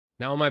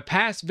Now, in my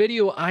past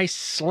video, I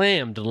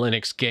slammed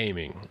Linux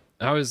gaming.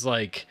 I was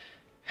like,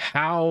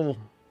 how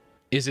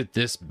is it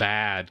this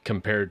bad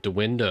compared to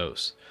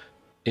Windows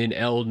in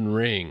Elden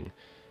Ring?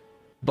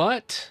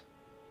 But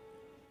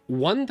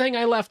one thing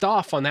I left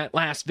off on that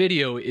last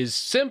video is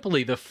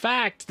simply the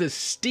fact the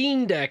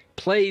Steam Deck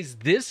plays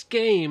this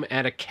game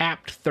at a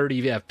capped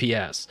 30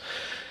 FPS.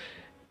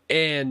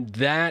 And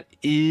that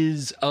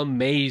is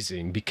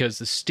amazing because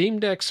the Steam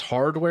Deck's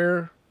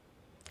hardware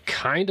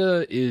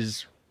kinda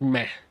is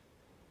meh.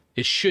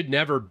 It should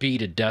never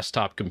beat a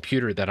desktop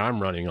computer that I'm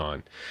running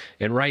on.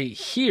 And right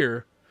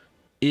here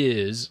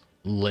is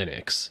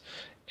Linux.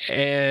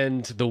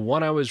 And the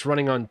one I was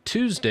running on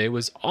Tuesday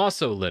was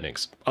also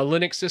Linux. A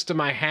Linux system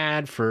I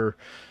had for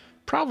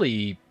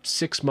probably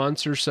 6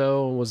 months or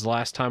so was the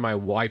last time I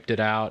wiped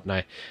it out, and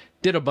I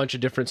did a bunch of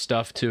different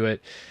stuff to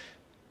it.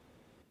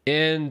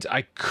 And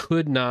I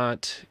could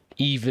not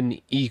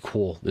even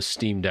equal the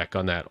Steam Deck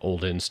on that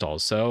old install.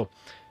 So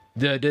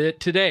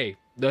today,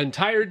 the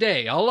entire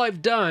day, all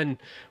I've done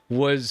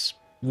was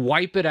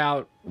wipe it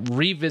out,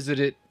 revisit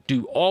it,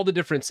 do all the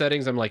different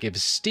settings. I'm like, if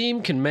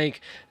Steam can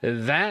make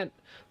that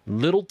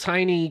little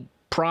tiny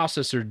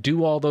processor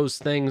do all those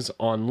things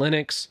on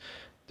Linux,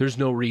 there's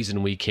no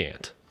reason we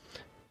can't.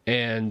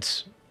 And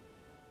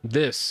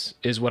this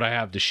is what I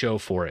have to show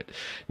for it.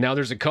 Now,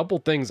 there's a couple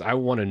things I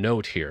want to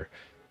note here.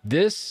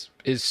 This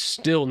is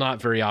still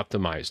not very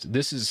optimized.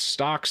 This is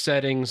stock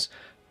settings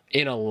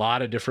in a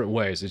lot of different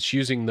ways. It's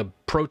using the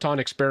Proton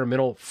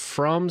Experimental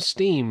from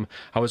Steam.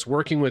 I was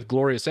working with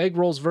Glorious Egg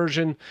Rolls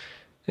version.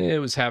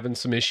 It was having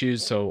some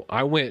issues, so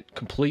I went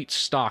complete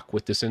stock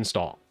with this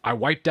install. I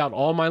wiped out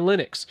all my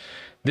Linux.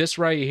 This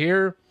right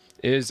here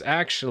is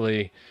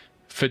actually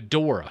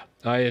Fedora.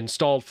 I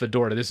installed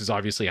Fedora. This is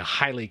obviously a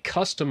highly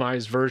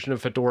customized version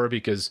of Fedora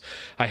because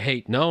I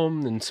hate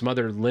GNOME and some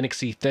other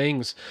Linuxy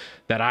things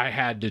that I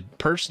had to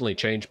personally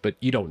change, but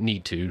you don't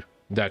need to.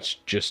 That's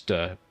just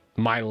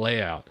my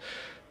layout.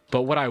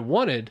 But what I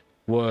wanted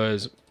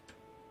was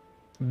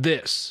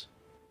this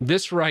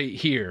right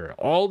here.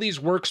 All these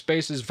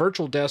workspaces,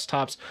 virtual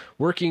desktops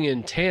working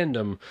in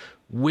tandem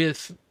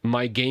with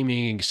my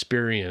gaming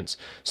experience.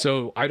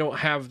 So I don't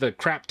have the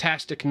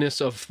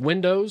craptasticness of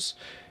Windows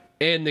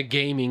and the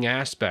gaming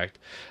aspect.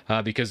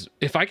 Because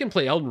if I can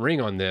play Elden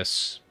Ring on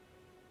this,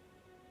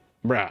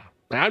 bruh,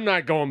 I'm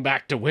not going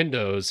back to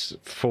Windows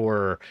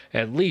for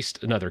at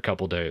least another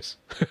couple days.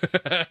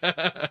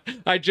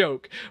 I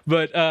joke,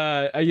 but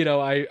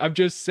I'm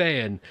just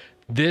saying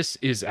this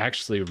is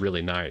actually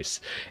really nice.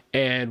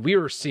 And we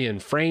were seeing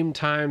frame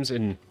times,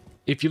 and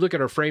if you look at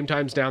our frame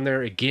times down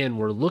there, again,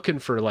 we're looking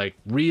for like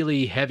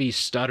really heavy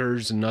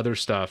stutters and other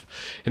stuff.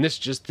 And this is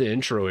just the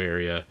intro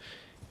area.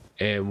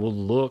 And we'll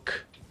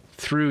look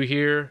through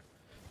here.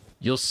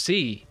 You'll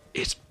see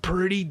it's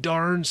pretty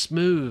darn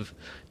smooth.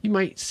 You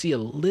might see a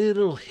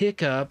little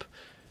hiccup,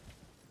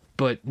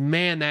 but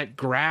man, that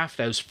graph,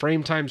 those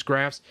frame times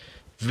graphs,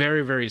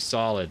 very, very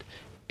solid.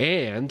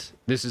 And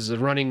this is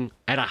running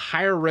at a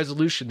higher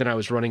resolution than I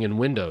was running in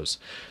Windows.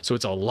 So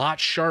it's a lot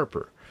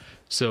sharper.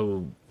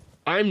 So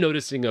I'm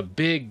noticing a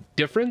big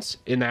difference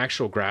in the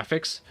actual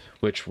graphics,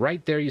 which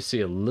right there you see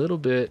a little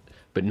bit,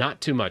 but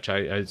not too much.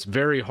 It's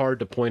very hard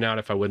to point out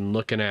if I wasn't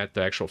looking at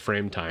the actual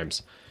frame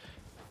times.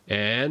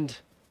 And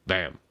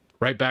bam,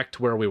 right back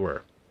to where we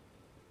were.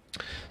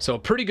 So a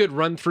pretty good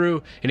run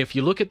through. And if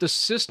you look at the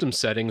system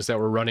settings that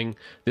we're running,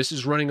 this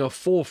is running a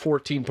full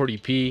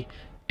 1440p,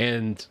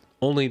 and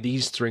only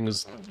these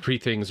three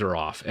things are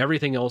off.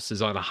 Everything else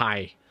is on a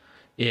high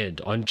end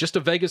on just a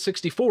Vega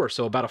 64.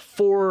 So about a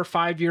 4 or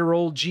 5 year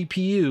old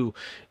GPU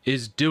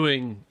is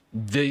doing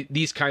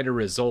these kind of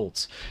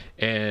results.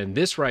 And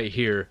this right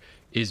here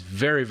is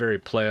very, very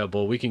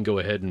playable. We can go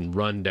ahead and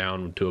run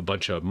down to a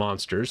bunch of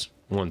monsters.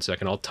 1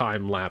 second, I'll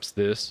time lapse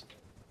this.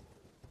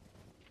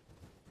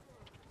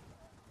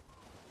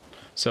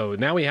 So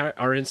now we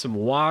are in some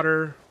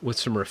water with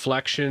some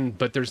reflection,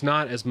 but there's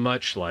not as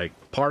much like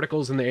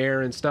particles in the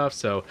air and stuff,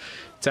 so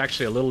it's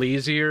actually a little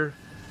easier.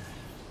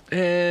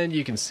 And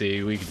you can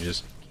see we can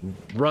just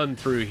run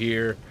through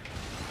here,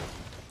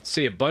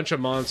 see a bunch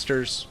of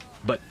monsters,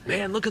 but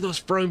man, look at those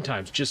frame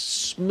times,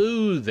 just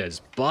smooth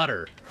as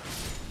butter.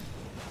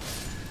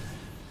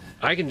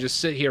 I can just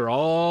sit here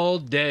all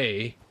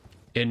day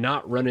and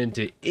not run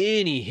into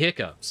any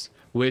hiccups,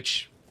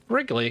 which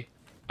frankly,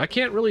 I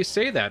can't really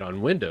say that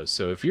on Windows.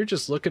 So if you're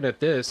just looking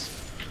at this,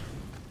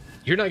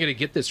 you're not going to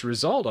get this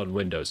result on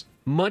Windows,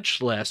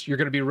 much less you're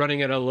going to be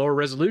running at a lower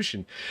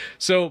resolution.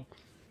 So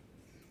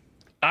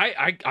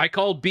I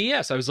called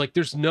BS. I was like,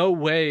 there's no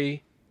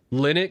way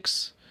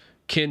Linux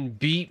can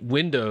beat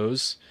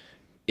Windows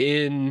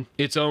in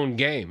its own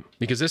game,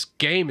 because this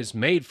game is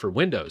made for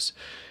Windows.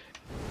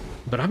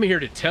 But I'm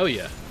here to tell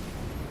you,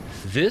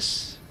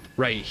 this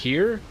right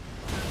here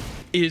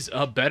is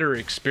a better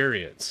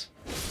experience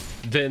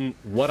than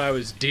what I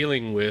was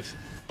dealing with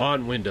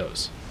on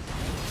Windows.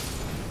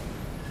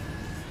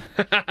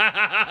 That's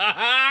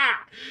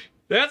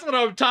what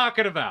I'm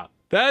talking about.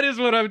 That is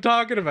what I'm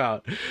talking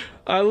about.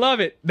 I love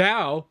it.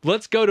 Now,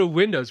 let's go to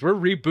Windows. We're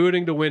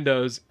rebooting to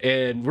Windows,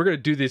 and we're going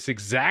to do this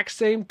exact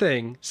same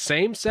thing,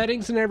 same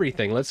settings and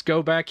everything. Let's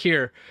go back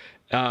here.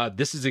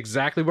 This is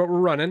exactly what we're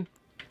running.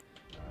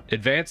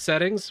 Advanced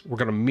settings. We're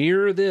going to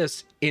mirror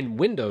this in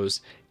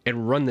Windows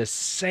and run the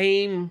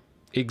same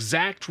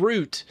exact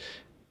route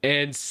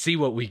and see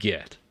what we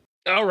get.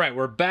 All right,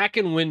 we're back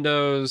in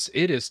Windows.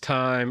 It is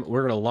time.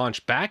 We're going to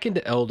launch back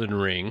into Elden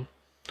Ring,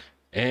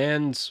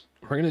 and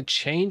we're going to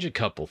change a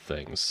couple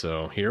things.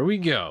 So here we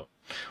go.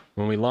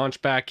 When we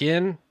launch back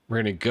in,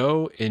 we're going to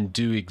go and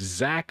do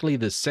exactly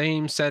the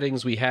same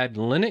settings we had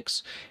in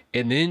Linux,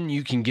 and then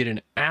you can get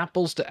an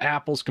apples to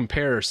apples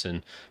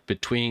comparison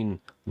between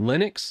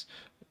Linux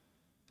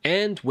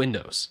and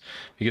Windows.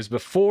 Because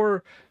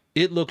before,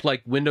 it looked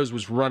like Windows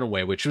was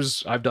runaway, which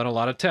was, I've done a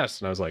lot of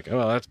tests, and I was like,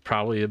 oh, that's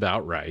probably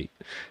about right.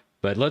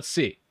 But let's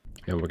see.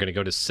 And we're going to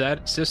go to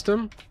Set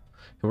System,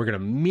 and we're going to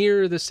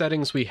mirror the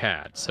settings we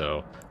had.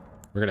 So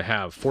we're going to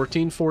have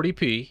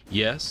 1440p,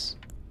 yes.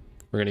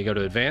 We're going to go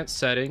to Advanced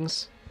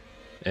Settings,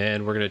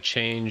 and we're going to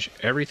change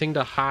everything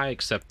to high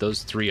except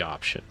those three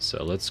options.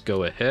 So let's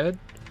go ahead,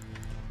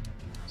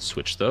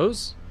 switch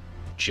those,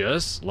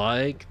 just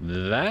like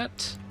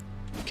that.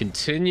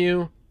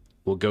 Continue.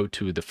 We'll go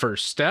to the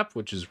first step,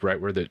 which is right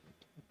where the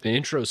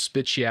intro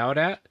spits you out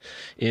at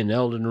in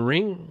Elden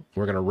Ring.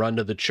 We're going to run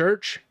to the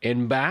church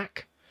and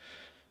back,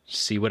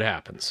 see what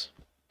happens.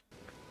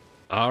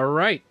 All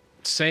right,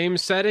 same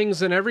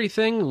settings and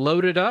everything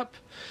loaded up.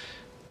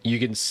 You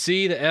can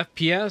see the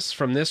FPS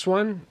from this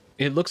one.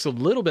 It looks a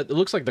little bit, it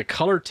looks like the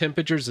color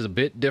temperatures is a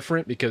bit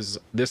different because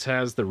this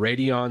has the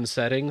Radeon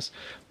settings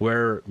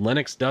where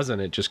Linux doesn't.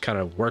 It just kind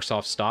of works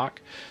off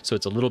stock. So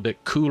it's a little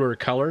bit cooler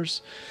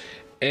colors.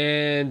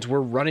 And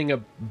we're running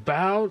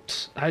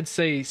about, I'd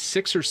say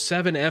 6 or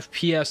 7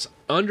 FPS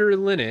under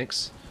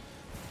Linux.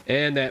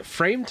 And that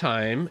frame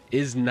time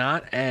is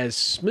not as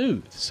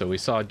smooth. So we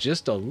saw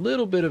just a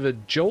little bit of a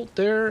jolt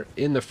there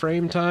in the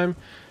frame time.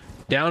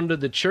 Down to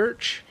the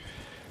church.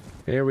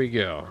 There we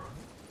go.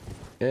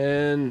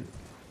 And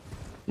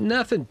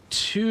nothing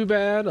too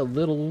bad.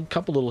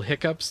 Couple little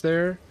hiccups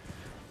there.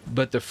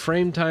 But the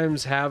frame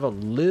times have a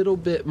little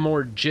bit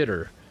more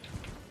jitter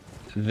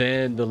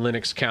than the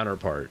Linux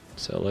counterpart.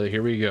 So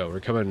here we go. We're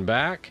coming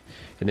back.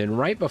 And then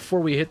right before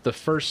we hit the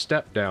first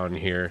step down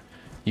here,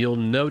 you'll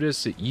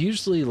notice it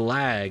usually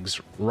lags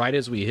right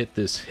as we hit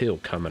this hill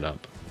coming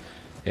up.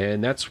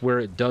 And that's where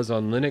it does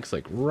on Linux,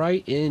 like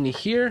right in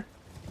here.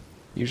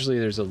 Usually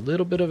there's a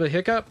little bit of a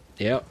hiccup.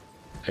 Yep,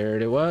 there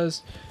it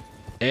was.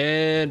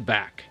 And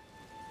back.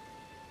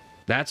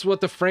 That's what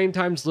the frame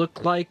times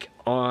look like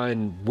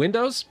on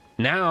Windows.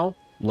 Now,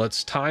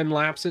 let's time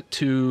lapse it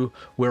to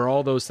where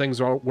all those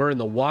things were in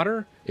the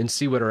water and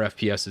see what our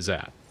FPS is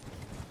at.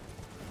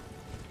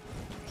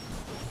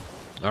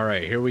 All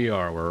right, here we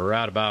are. We're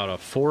at about a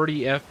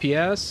 40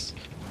 FPS,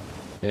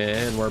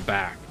 and we're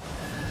back.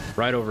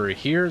 Right over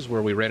here is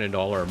where we ran into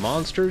all our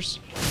monsters,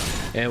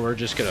 and we're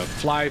just gonna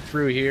fly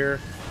through here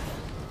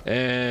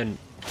and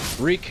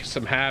wreak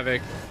some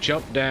havoc,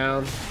 jump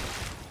down.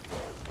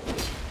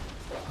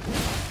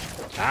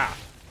 Ah,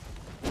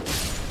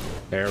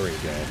 there we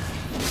go.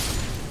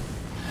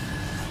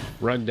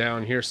 Run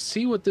down here,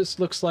 see what this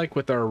looks like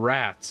with our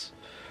rats,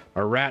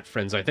 our rat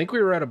friends. I think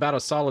we were at about a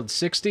solid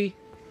 60.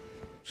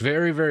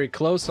 Very, very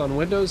close on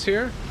Windows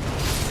here.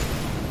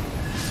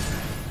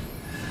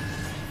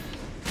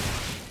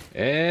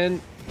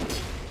 And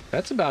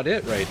that's about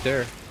it right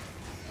there.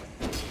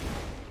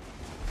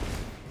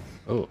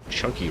 Oh,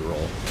 chunky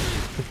roll.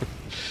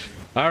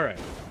 All right.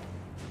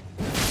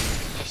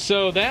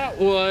 So that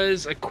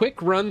was a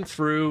quick run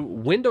through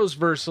Windows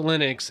versus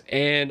Linux,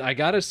 and I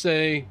gotta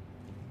say,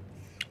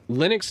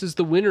 Linux is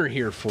the winner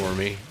here for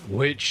me,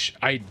 which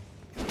I've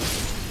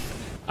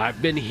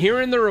been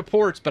hearing the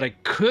reports, but I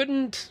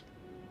couldn't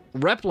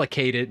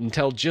replicate it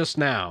until just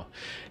now.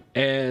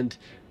 And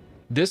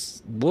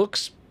this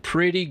looks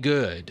pretty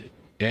good.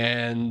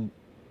 And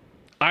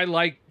I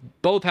like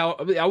both. How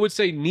I would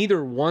say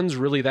neither one's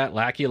really that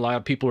lackey. A lot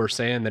of people are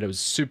saying that it was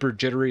super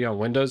jittery on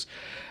Windows.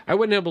 I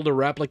wasn't able to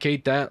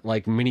replicate that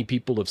like many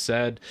people have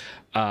said.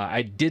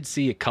 I did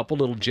see a couple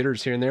little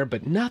jitters here and there,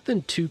 but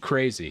nothing too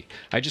crazy.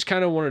 I just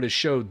kind of wanted to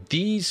show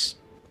these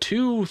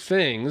two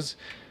things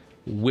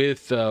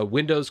with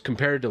Windows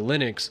compared to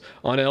Linux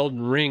on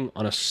Elden Ring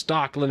on a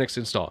stock Linux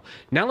install.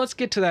 Now let's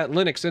get to that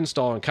Linux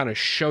install and kind of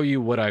show you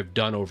what I've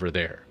done over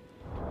there.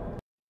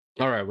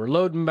 All right, we're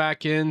loading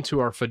back into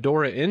our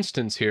Fedora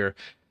instance here.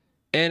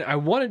 And I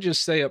want to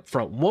just say up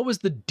front, what was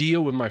the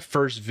deal with my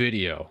first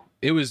video?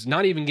 It was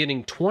not even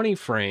getting 20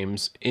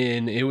 frames,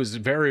 and it was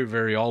very,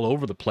 very all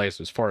over the place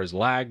as far as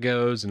lag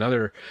goes and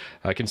other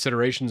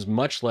considerations,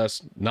 much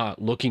less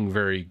not looking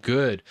very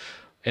good.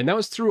 And that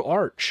was through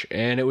Arch,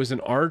 and it was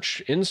an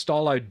Arch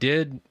install I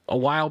did a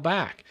while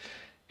back.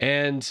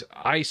 And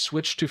I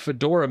switched to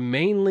Fedora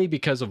mainly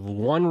because of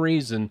one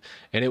reason,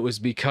 and it was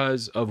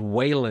because of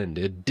Wayland,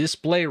 a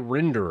display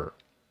renderer.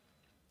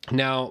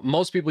 Now,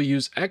 most people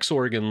use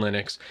Xorg in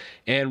Linux,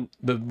 and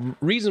the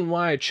reason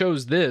why I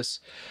chose this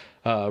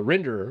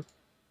renderer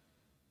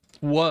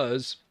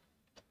was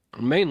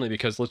mainly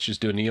because let's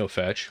just do a neo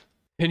fetch.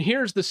 And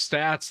here's the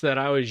stats that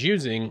I was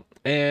using,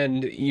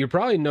 and you're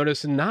probably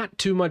noticing not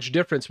too much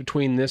difference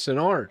between this and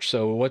Arch.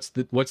 So what's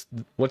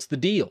the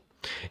deal?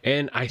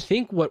 And I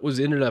think what was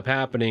ended up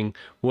happening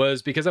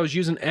was because I was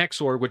using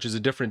Xorg, which is a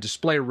different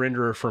display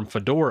renderer from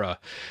Fedora,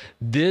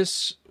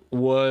 this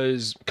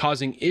was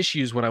causing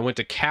issues when I went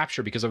to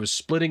capture because I was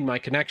splitting my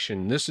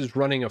connection. This is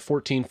running a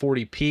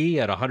 1440p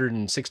at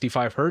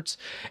 165 hertz.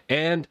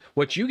 And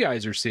what you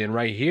guys are seeing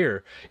right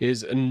here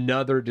is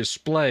another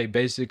display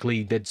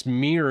basically that's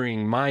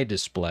mirroring my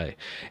display.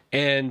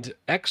 And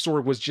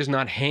Xorg was just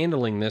not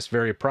handling this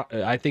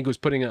I think it was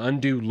putting an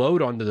undue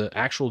load onto the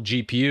actual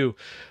GPU,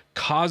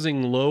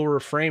 causing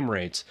lower frame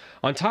rates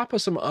on top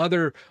of some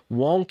other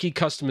wonky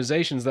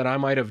customizations that I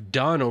might have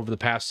done over the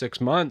past 6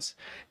 months.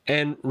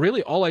 And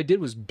really all I did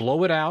was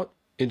blow it out,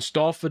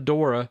 install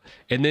Fedora,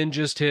 and then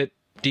just hit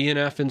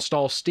DNF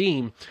install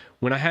Steam.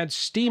 When I had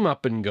Steam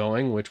up and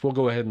going, which we'll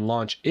go ahead and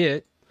launch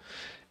it,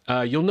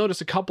 you'll notice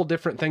a couple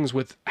different things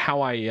with how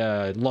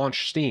I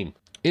launch Steam.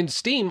 In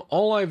Steam,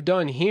 all I've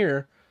done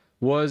here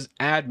was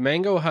add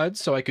Mango HUD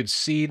so I could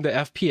see the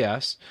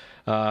FPS.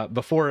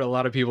 Before, a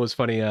lot of people, it's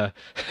funny,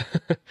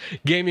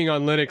 Gaming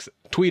on Linux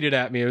tweeted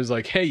at me. It was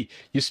like, hey,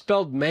 you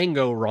spelled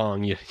mango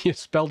wrong. You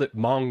spelled it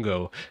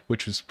Mongo,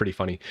 which was pretty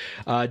funny.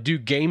 Do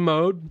game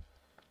mode.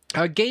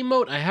 Game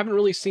mode, I haven't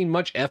really seen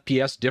much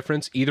FPS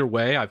difference either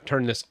way. I've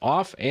turned this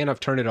off and I've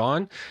turned it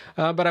on,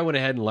 but I went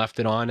ahead and left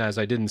it on as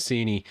I didn't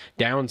see any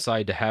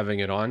downside to having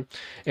it on.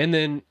 And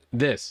then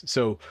this.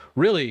 So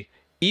really,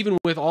 even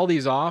with all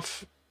these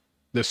off,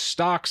 the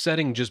stock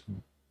setting just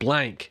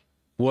blank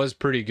was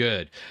pretty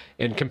good.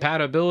 And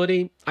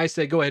compatibility, I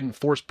say go ahead and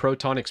force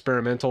Proton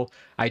Experimental.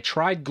 I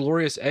tried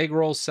Glorious Egg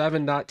Roll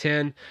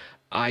 7.10.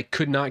 I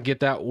could not get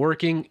that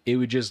working. It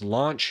would just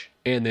launch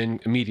and then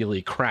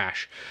immediately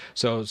crash.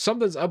 So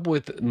something's up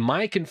with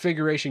my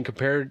configuration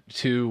compared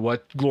to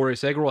what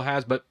Glorious Egg Roll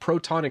has, but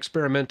Proton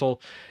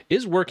Experimental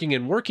is working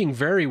and working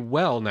very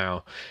well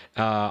now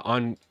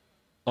on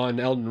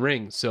Elden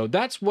Ring. So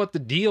that's what the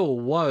deal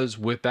was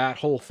with that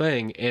whole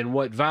thing. And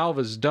what Valve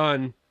has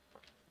done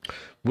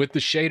with the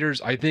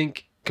shaders, I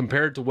think,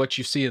 compared to what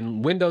you see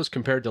in Windows,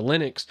 compared to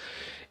Linux,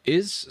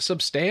 is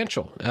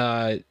substantial.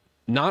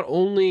 Not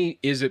only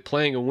is it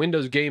playing a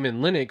Windows game in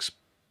Linux,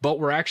 but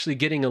we're actually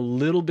getting a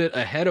little bit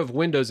ahead of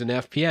Windows in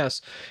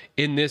FPS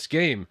in this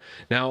game.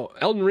 Now,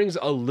 Elden Ring's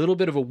a little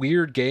bit of a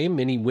weird game.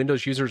 Many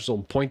Windows users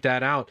will point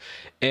that out.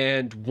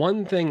 And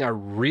one thing I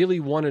really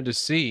wanted to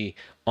see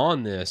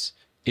on this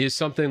is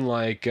something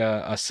like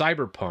a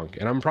Cyberpunk.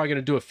 And I'm probably going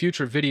to do a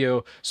future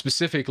video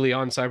specifically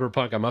on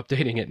Cyberpunk. I'm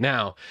updating it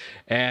now.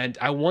 And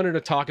I wanted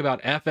to talk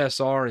about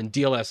FSR and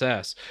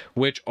DLSS,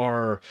 which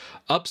are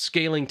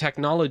upscaling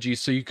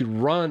technologies so you could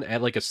run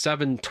at like a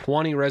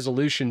 720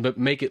 resolution, but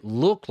make it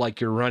look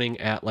like you're running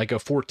at like a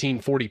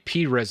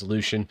 1440p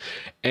resolution.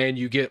 And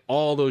you get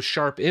all those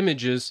sharp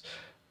images,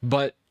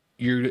 but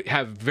you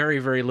have very,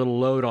 very little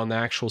load on the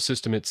actual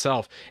system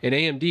itself. And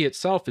AMD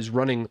itself is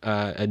running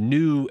a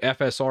new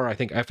FSR, I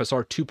think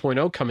FSR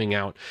 2.0 coming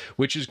out,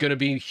 which is going to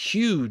be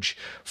huge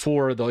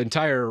for the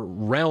entire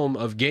realm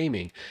of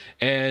gaming.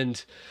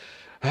 And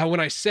when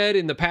I said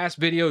in the past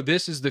video,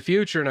 this is the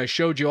future, and I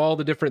showed you all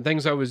the different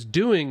things I was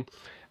doing,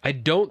 I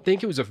don't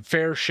think it was a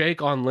fair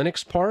shake on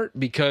Linux part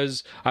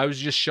because I was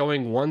just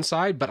showing one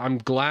side, but I'm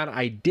glad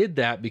I did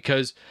that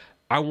because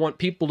I want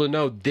people to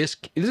know this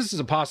is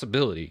a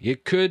possibility.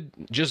 It could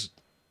just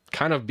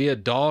kind of be a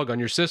dog on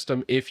your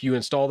system if you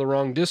install the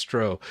wrong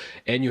distro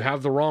and you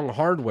have the wrong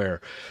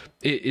hardware.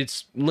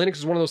 Linux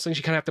is one of those things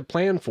you kind of have to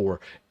plan for.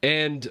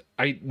 And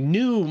I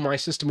knew my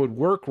system would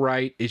work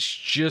right. It's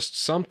just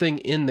something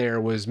in there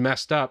was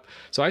messed up.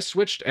 So I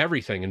switched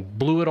everything and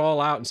blew it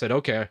all out and said,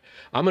 okay,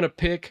 I'm going to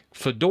pick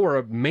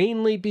Fedora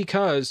mainly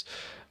because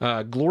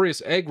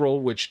Glorious Egg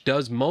Roll, which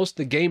does most of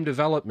the game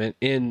development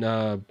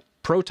in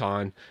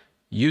Proton,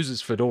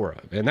 uses Fedora.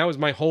 And that was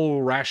my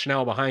whole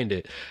rationale behind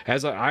it.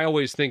 As I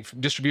always think,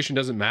 distribution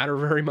doesn't matter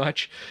very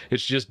much.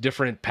 It's just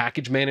different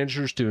package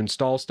managers to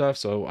install stuff.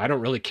 So I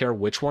don't really care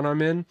which one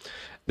I'm in.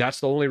 That's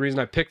the only reason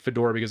I picked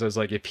Fedora, because I was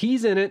like, if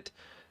he's in it,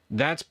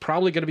 that's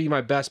probably going to be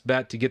my best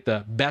bet to get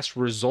the best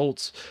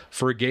results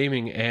for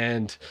gaming.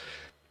 And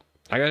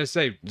I got to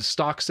say, the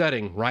stock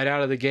setting right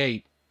out of the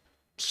gate,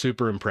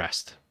 super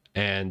impressed.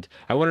 And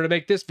I wanted to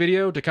make this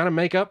video to kind of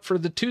make up for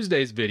the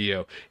Tuesday's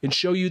video and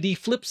show you the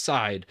flip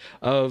side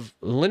of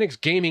Linux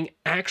gaming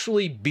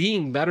actually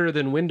being better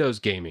than Windows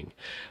gaming,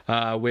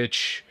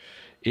 which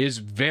is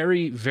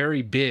very,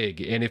 very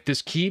big. And if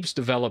this keeps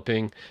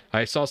developing,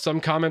 I saw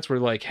some comments were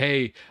like,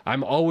 hey,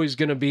 I'm always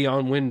going to be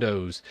on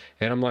Windows.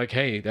 And I'm like,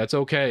 hey, that's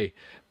okay.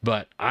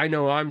 But I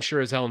know I'm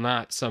sure as hell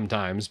not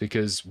sometimes,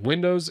 because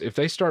Windows, if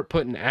they start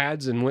putting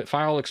ads in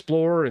File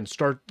Explorer and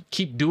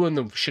keep doing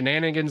the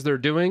shenanigans they're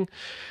doing,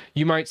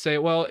 you might say,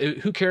 well,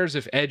 who cares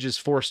if Edge is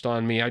forced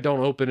on me? I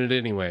don't open it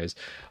anyways.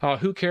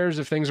 Who cares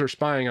if things are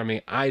spying on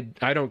me? I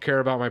don't care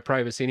about my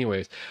privacy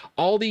anyways.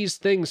 All these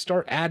things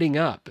start adding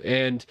up,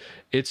 and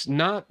it's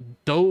not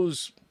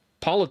those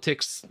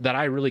politics that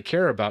I really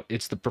care about.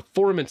 It's the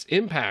performance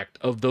impact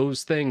of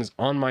those things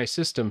on my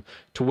system,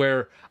 to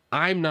where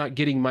I'm not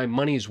getting my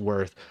money's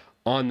worth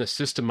on the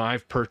system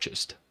I've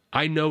purchased.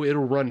 I know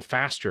it'll run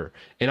faster,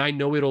 and I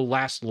know it'll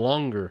last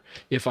longer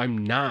if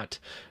I'm not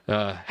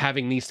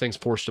having these things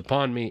forced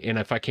upon me, and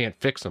if I can't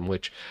fix them,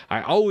 which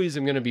I always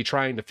am going to be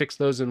trying to fix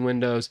those in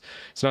Windows.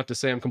 It's not to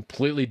say I'm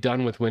completely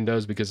done with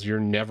Windows, because you're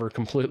never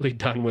completely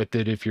done with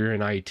it if you're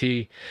in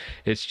IT.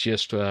 It's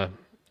just a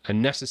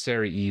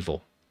necessary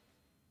evil.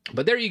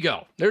 But there you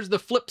go. There's the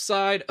flip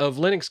side of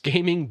Linux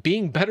gaming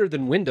being better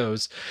than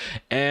Windows.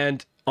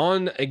 And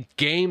on a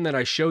game that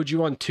I showed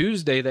you on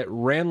Tuesday that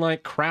ran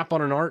like crap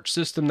on an Arch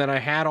system that I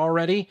had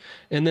already,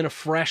 and then a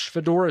fresh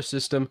Fedora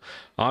system,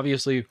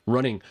 obviously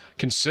running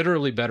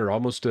considerably better,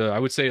 almost, I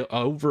would say,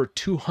 over a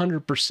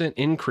 200%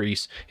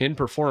 increase in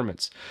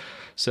performance.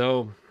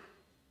 So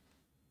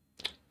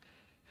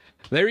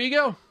there you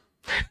go.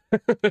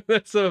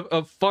 That's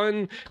a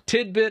fun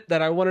tidbit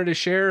that I wanted to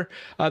share.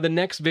 The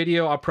next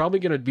video, I'm probably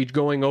going to be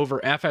going over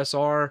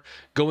FSR,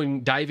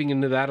 diving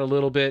into that a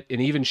little bit,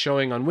 and even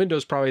showing on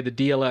Windows probably the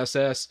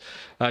DLSS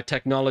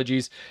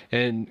technologies,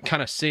 and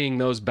kind of seeing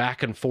those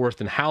back and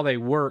forth and how they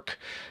work,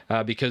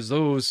 because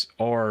those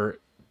are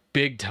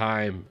big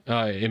time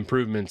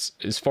improvements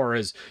as far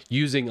as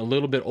using a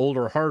little bit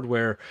older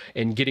hardware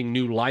and getting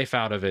new life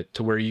out of it,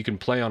 to where you can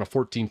play on a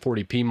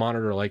 1440p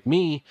monitor like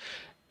me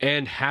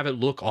and have it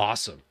look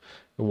awesome,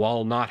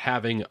 while not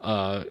having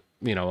a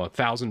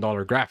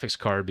 $1,000 graphics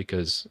card,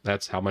 because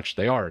that's how much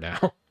they are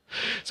now.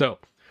 So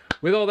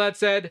with all that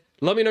said,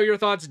 let me know your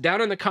thoughts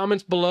down in the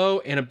comments below,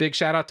 and a big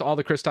shout out to all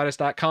the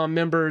ChrisTitus.com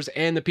members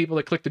and the people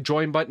that click the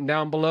join button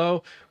down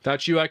below.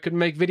 Without you, I couldn't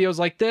make videos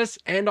like this,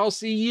 and I'll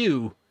see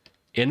you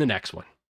in the next one.